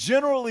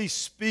 Generally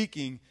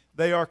speaking,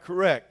 they are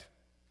correct.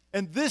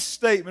 And this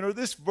statement or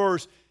this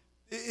verse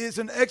is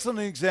an excellent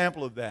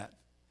example of that.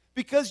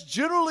 Because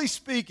generally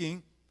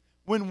speaking,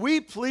 when we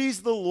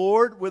please the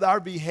Lord with our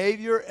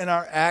behavior and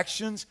our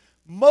actions,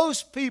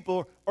 most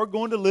people are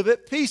going to live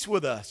at peace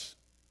with us.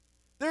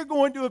 They're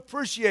going to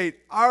appreciate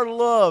our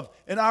love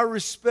and our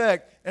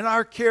respect and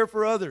our care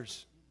for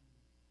others.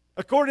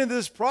 According to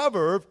this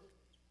proverb,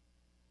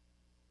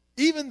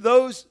 even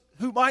those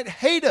who might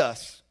hate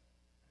us,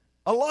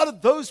 a lot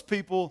of those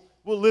people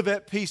will live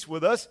at peace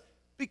with us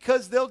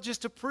because they'll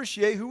just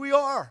appreciate who we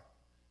are.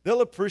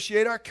 They'll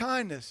appreciate our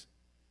kindness.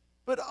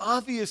 But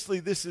obviously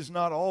this is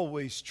not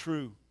always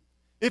true.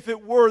 If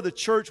it were, the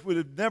church would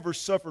have never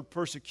suffered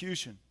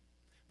persecution.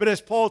 But as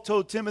Paul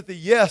told Timothy,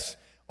 yes,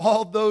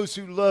 all those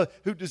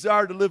who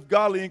desire to live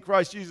godly in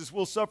Christ Jesus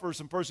will suffer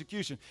some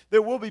persecution.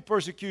 There will be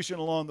persecution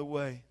along the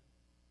way.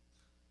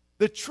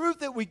 The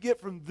truth that we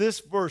get from this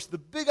verse, the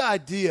big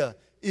idea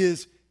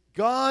is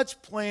God's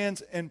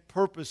plans and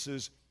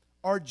purposes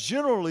are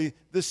generally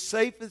the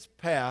safest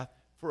path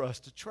for us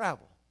to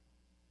travel.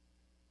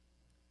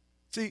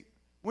 See,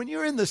 when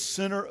you're in the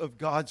center of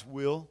God's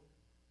will,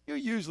 you're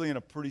usually in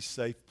a pretty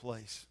safe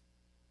place.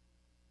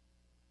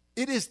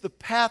 It is the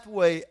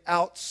pathway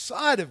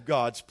outside of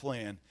God's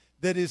plan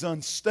that is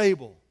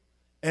unstable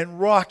and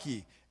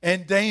rocky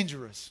and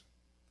dangerous.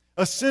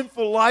 A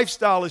sinful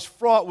lifestyle is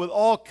fraught with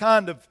all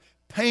kinds of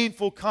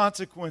painful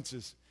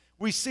consequences.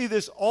 We see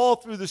this all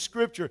through the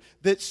Scripture,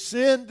 that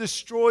sin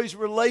destroys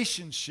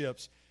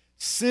relationships.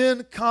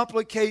 Sin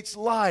complicates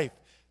life.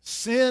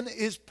 Sin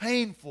is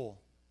painful.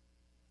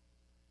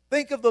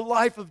 Think of the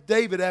life of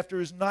David after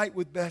his night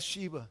with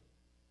Bathsheba.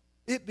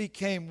 It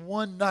became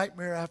one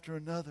nightmare after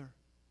another.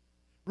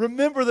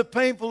 Remember the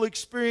painful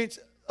experience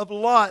of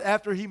Lot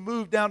after he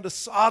moved down to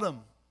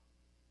Sodom.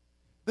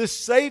 The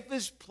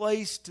safest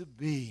place to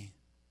be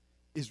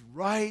is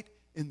right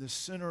in the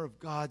center of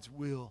God's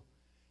will.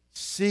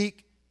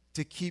 Seek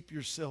to keep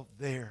yourself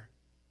there.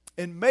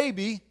 And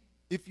maybe,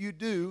 if you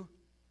do,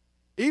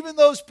 even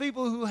those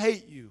people who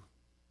hate you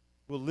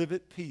will live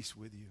at peace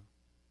with you.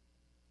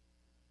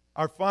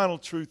 Our final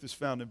truth is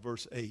found in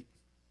verse 8.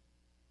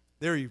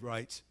 There he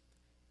writes,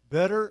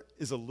 "Better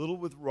is a little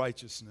with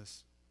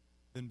righteousness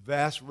than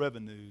vast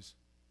revenues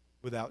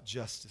without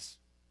justice."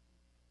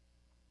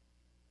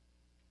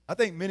 I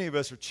think many of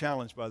us are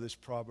challenged by this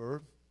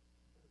proverb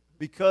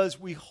because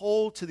we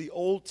hold to the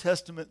Old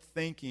Testament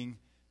thinking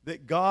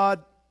that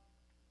God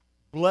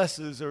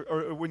blesses,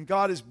 or when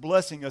God is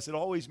blessing us, it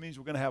always means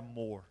we're going to have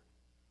more.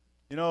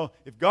 You know,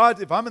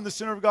 if I'm in the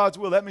center of God's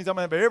will, that means I'm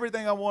going to have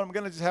everything I want. I'm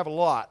going to just have a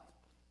lot.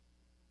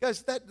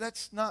 Guys,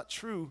 that's not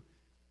true.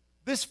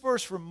 This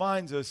verse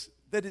reminds us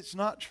that it's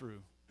not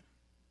true.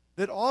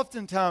 That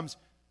oftentimes,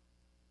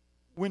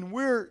 when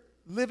we're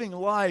living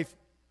life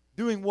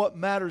doing what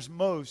matters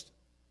most,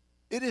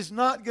 it is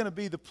not going to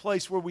be the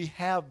place where we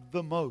have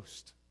the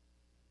most.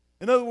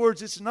 In other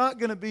words, it's not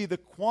going to be the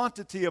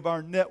quantity of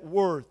our net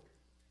worth.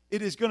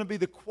 It is going to be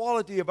the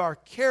quality of our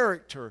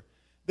character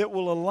that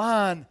will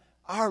align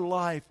our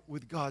life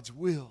with God's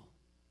will.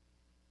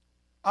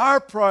 Our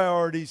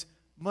priorities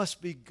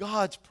must be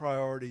God's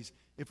priorities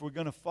if we're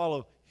going to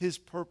follow His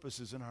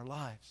purposes in our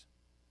lives.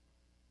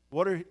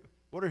 What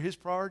are His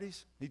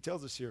priorities? He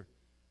tells us here,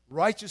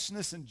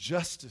 righteousness and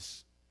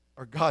justice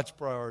are God's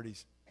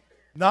priorities.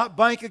 Not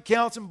bank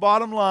accounts and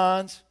bottom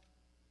lines,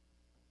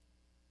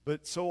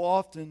 but so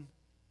often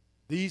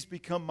these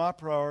become my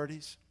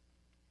priorities.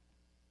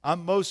 I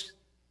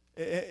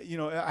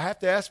have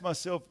to ask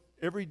myself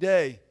every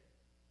day,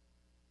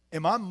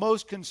 am I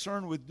most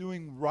concerned with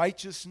doing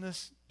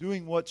righteousness,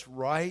 doing what's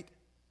right,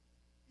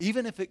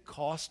 even if it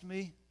cost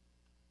me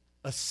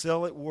a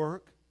sell at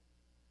work,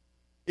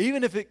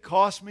 even if it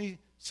cost me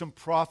some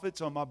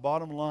profits on my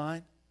bottom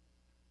line,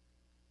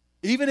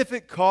 even if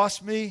it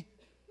cost me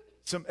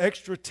some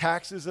extra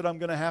taxes that I'm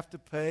going to have to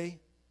pay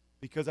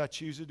because I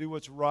choose to do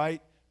what's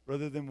right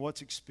rather than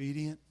what's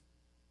expedient.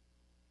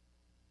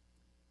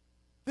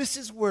 This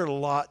is where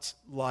Lot's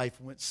life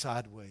went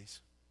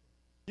sideways.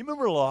 You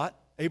remember Lot,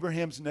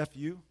 Abraham's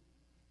nephew?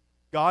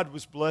 God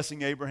was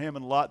blessing Abraham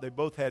and Lot. They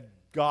both had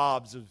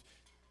gobs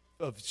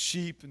of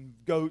sheep and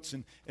goats,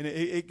 and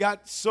it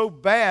got so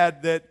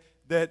bad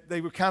that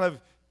they were kind of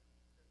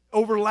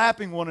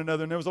overlapping one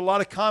another, and there was a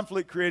lot of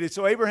conflict created.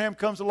 So Abraham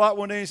comes to Lot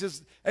one day and he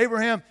says,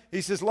 Abraham,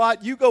 he says,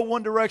 Lot, you go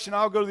one direction,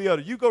 I'll go the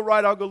other. You go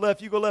right, I'll go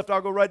left. You go left,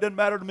 I'll go right. Doesn't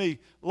matter to me.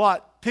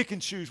 Lot, pick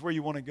and choose where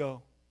you want to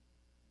go.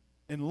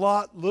 And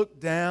Lot looked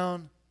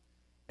down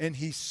and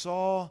he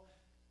saw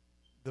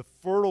the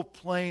fertile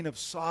plain of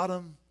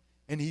Sodom,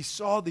 and he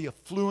saw the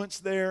affluence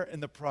there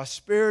and the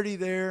prosperity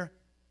there,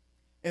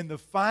 and the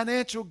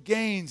financial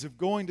gains of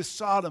going to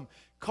Sodom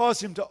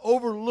caused him to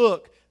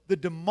overlook the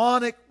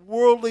demonic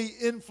worldly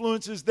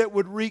influences that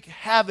would wreak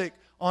havoc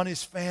on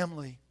his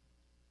family.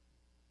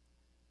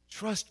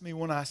 Trust me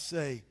when I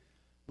say,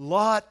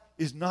 Lot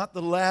is not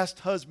the last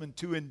husband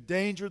to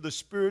endanger the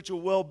spiritual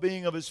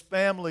well-being of his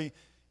family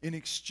in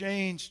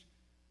exchange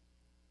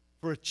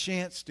for a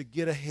chance to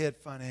get ahead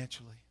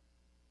financially.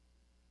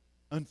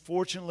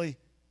 Unfortunately,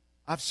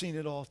 I've seen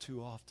it all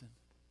too often.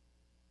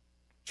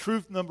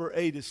 Truth number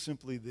 8 is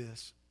simply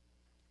this.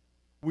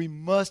 We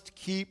must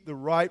keep the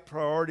right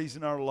priorities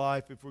in our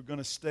life if we're going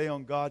to stay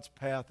on God's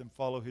path and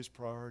follow His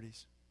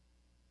priorities.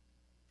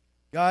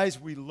 Guys,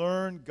 we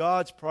learn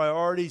God's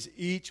priorities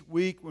each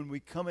week when we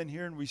come in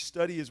here and we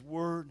study His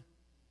Word.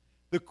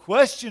 The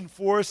question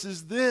for us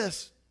is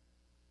this: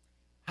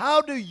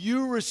 how do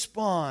you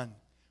respond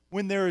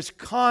when there is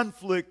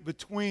conflict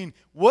between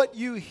what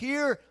you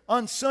hear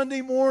on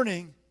Sunday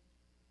morning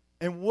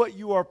and what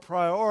you are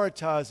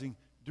prioritizing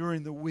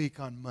during the week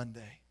on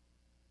Monday?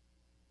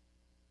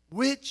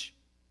 Which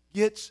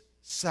gets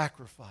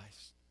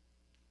sacrificed?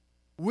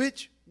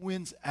 Which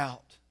wins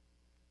out?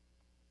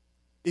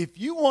 If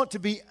you want to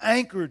be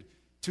anchored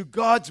to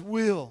God's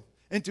will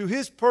and to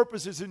His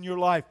purposes in your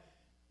life,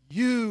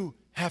 you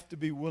have to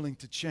be willing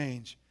to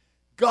change.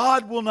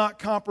 God will not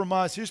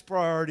compromise His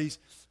priorities.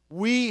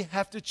 We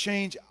have to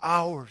change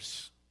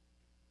ours.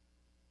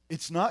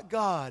 It's not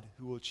God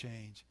who will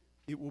change.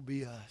 It will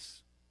be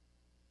us.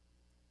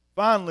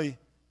 Finally,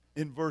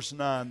 in verse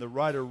 9, the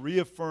writer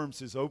reaffirms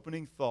his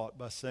opening thought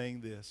by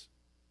saying this: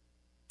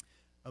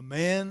 A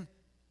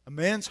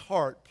man's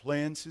heart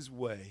plans his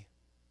way,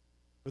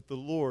 but the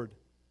Lord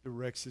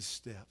directs his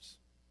steps.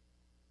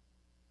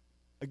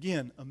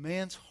 Again, a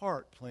man's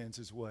heart plans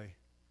his way.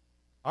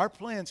 Our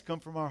plans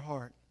come from our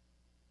heart.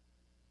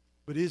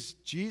 But is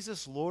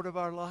Jesus Lord of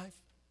our life?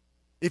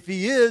 If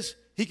He is,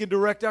 He can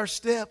direct our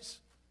steps.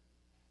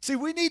 See,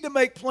 we need to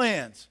make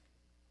plans.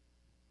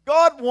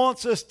 God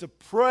wants us to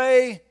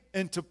pray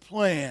and to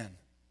plan.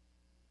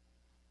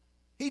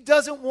 He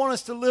doesn't want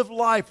us to live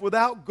life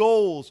without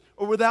goals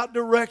or without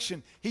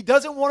direction. He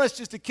doesn't want us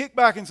just to kick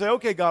back and say,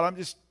 okay, God, I'm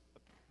just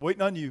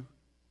waiting on you.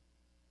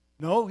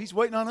 No, He's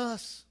waiting on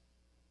us.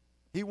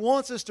 He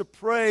wants us to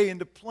pray and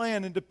to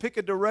plan and to pick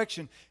a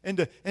direction and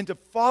to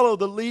follow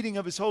the leading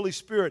of His Holy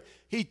Spirit.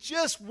 He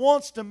just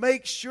wants to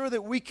make sure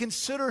that we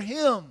consider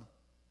Him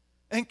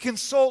and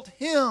consult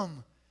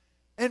Him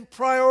and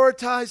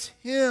prioritize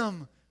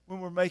Him when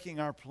we're making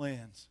our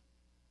plans.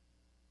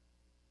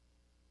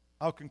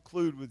 I'll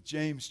conclude with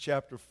James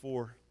chapter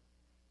 4.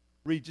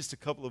 Read just a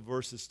couple of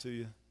verses to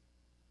you.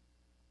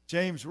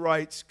 James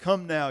writes,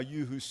 "Come now,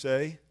 you who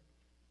say,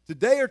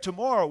 today or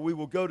tomorrow we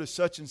will go to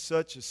such and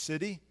such a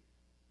city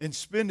and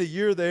spend a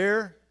year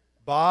there,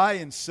 buy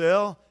and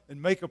sell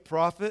and make a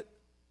profit,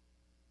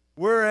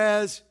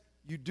 whereas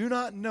you do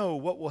not know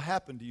what will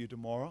happen to you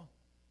tomorrow.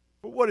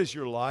 For what is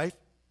your life?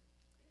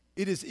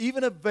 It is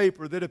even a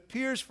vapor that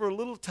appears for a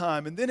little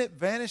time and then it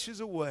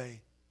vanishes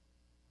away.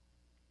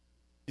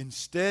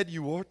 Instead,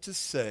 you ought to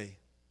say,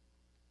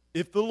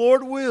 if the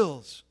Lord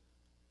wills,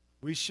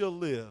 we shall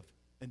live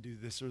and do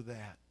this or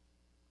that."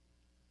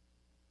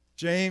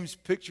 James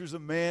pictures a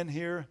man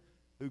here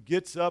who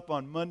gets up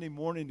on Monday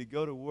morning to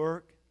go to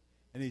work,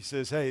 and he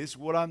says, hey, this is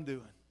what I'm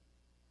doing.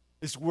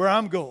 This is where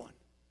I'm going.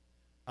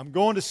 I'm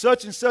going to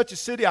such and such a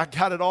city. I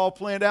got it all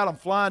planned out. I'm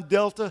flying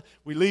Delta.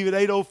 We leave at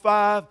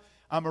 8:05.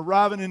 I'm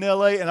arriving in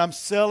L.A., and I'm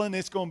selling.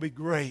 It's going to be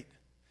great.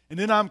 And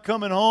then I'm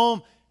coming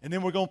home, and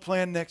then we're going to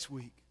plan next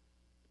week.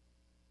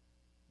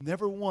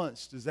 Never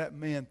once does that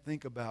man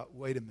think about,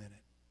 wait a minute,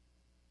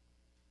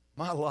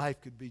 my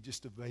life could be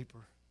just a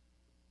vapor.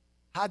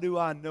 How do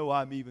I know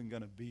I'm even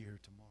going to be here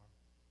tomorrow?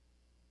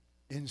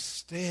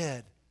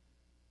 Instead,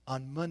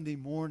 on Monday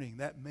morning,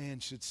 that man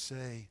should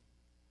say,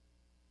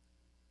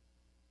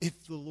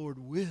 if the Lord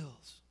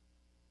wills,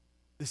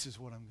 this is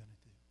what I'm going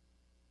to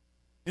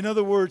do. In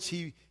other words,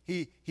 he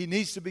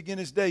needs to begin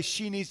his day,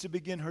 she needs to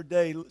begin her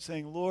day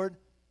saying, Lord,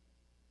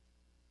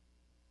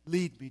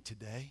 lead me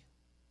today.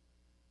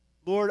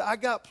 Lord, I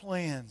got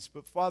plans,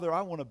 but Father,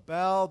 I want to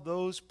bow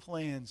those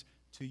plans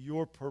to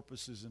your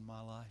purposes in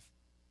my life.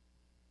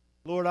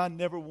 Lord, I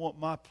never want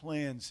my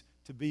plans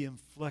to be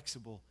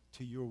inflexible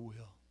to your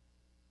will.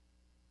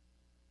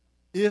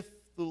 If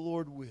the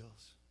Lord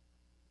wills,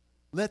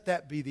 let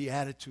that be the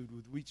attitude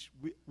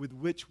with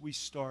which we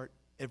start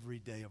every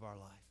day of our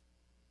life.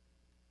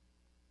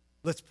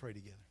 Let's pray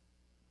together.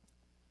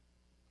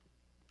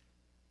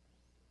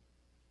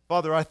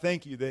 Father, I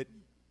thank you that,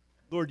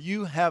 Lord,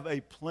 you have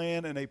a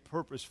plan and a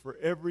purpose for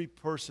every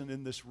person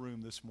in this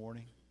room this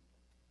morning.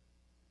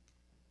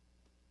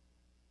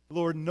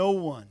 Lord,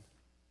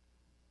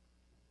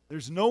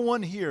 there's no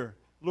one here,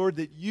 Lord,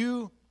 that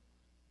you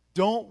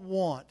don't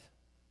want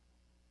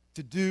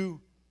to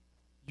do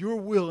your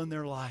will in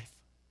their life.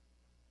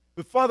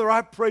 But Father,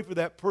 I pray for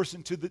that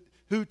person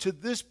who to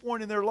this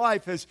point in their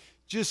life has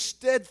just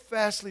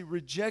steadfastly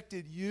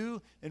rejected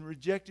you and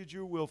rejected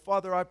your will.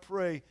 Father, I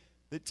pray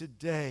that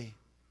today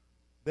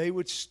they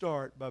would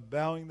start by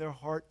bowing their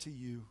heart to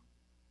you.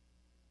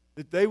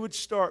 That they would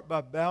start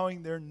by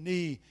bowing their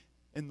knee.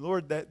 And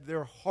Lord, that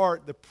their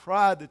heart, the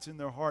pride that's in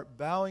their heart,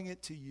 bowing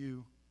it to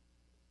you.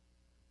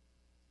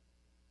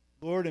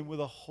 Lord, and with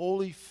a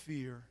holy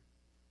fear,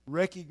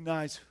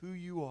 recognize who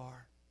you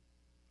are.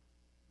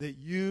 That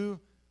you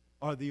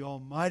are the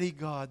Almighty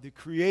God, the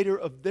creator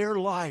of their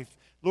life.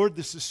 Lord,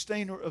 the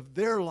sustainer of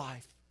their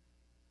life.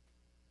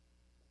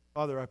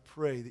 Father, I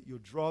pray that you'll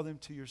draw them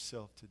to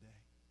yourself today.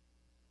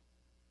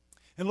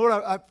 And Lord,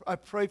 I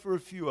pray for a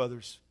few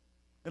others.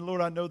 And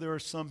Lord, I know there are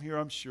some here,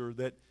 I'm sure,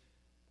 that,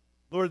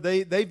 Lord,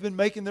 they've been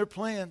making their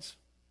plans.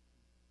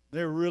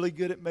 They're really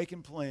good at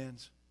making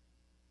plans.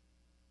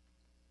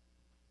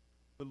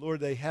 But Lord,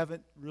 they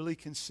haven't really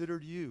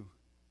considered you,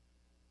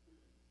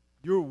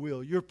 your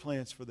will, your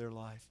plans for their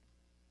life.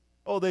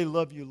 Oh, they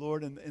love you,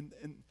 Lord, and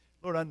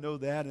Lord, I know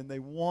that, and they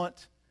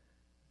want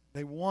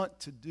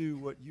to do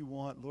what you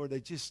want, Lord. They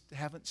just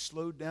haven't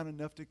slowed down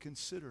enough to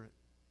consider it.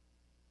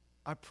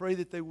 I pray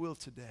that they will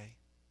today,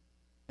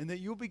 and that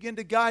you'll begin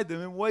to guide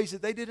them in ways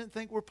that they didn't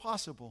think were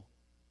possible.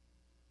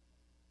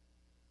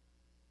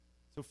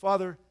 So,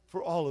 Father,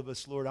 for all of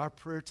us, Lord, our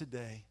prayer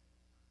today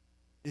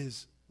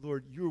is,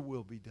 Lord, your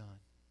will be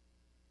done.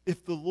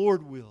 If the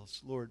Lord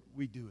wills, Lord,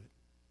 we do it.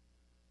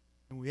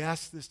 And we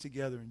ask this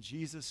together in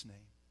Jesus' name.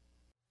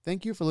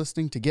 Thank you for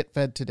listening to Get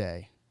Fed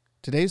Today.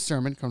 Today's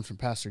sermon comes from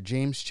Pastor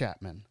James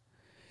Chapman.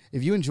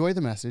 If you enjoy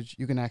the message,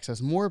 you can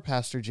access more of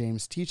Pastor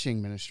James'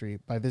 teaching ministry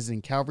by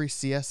visiting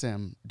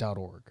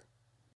calvarycsm.org.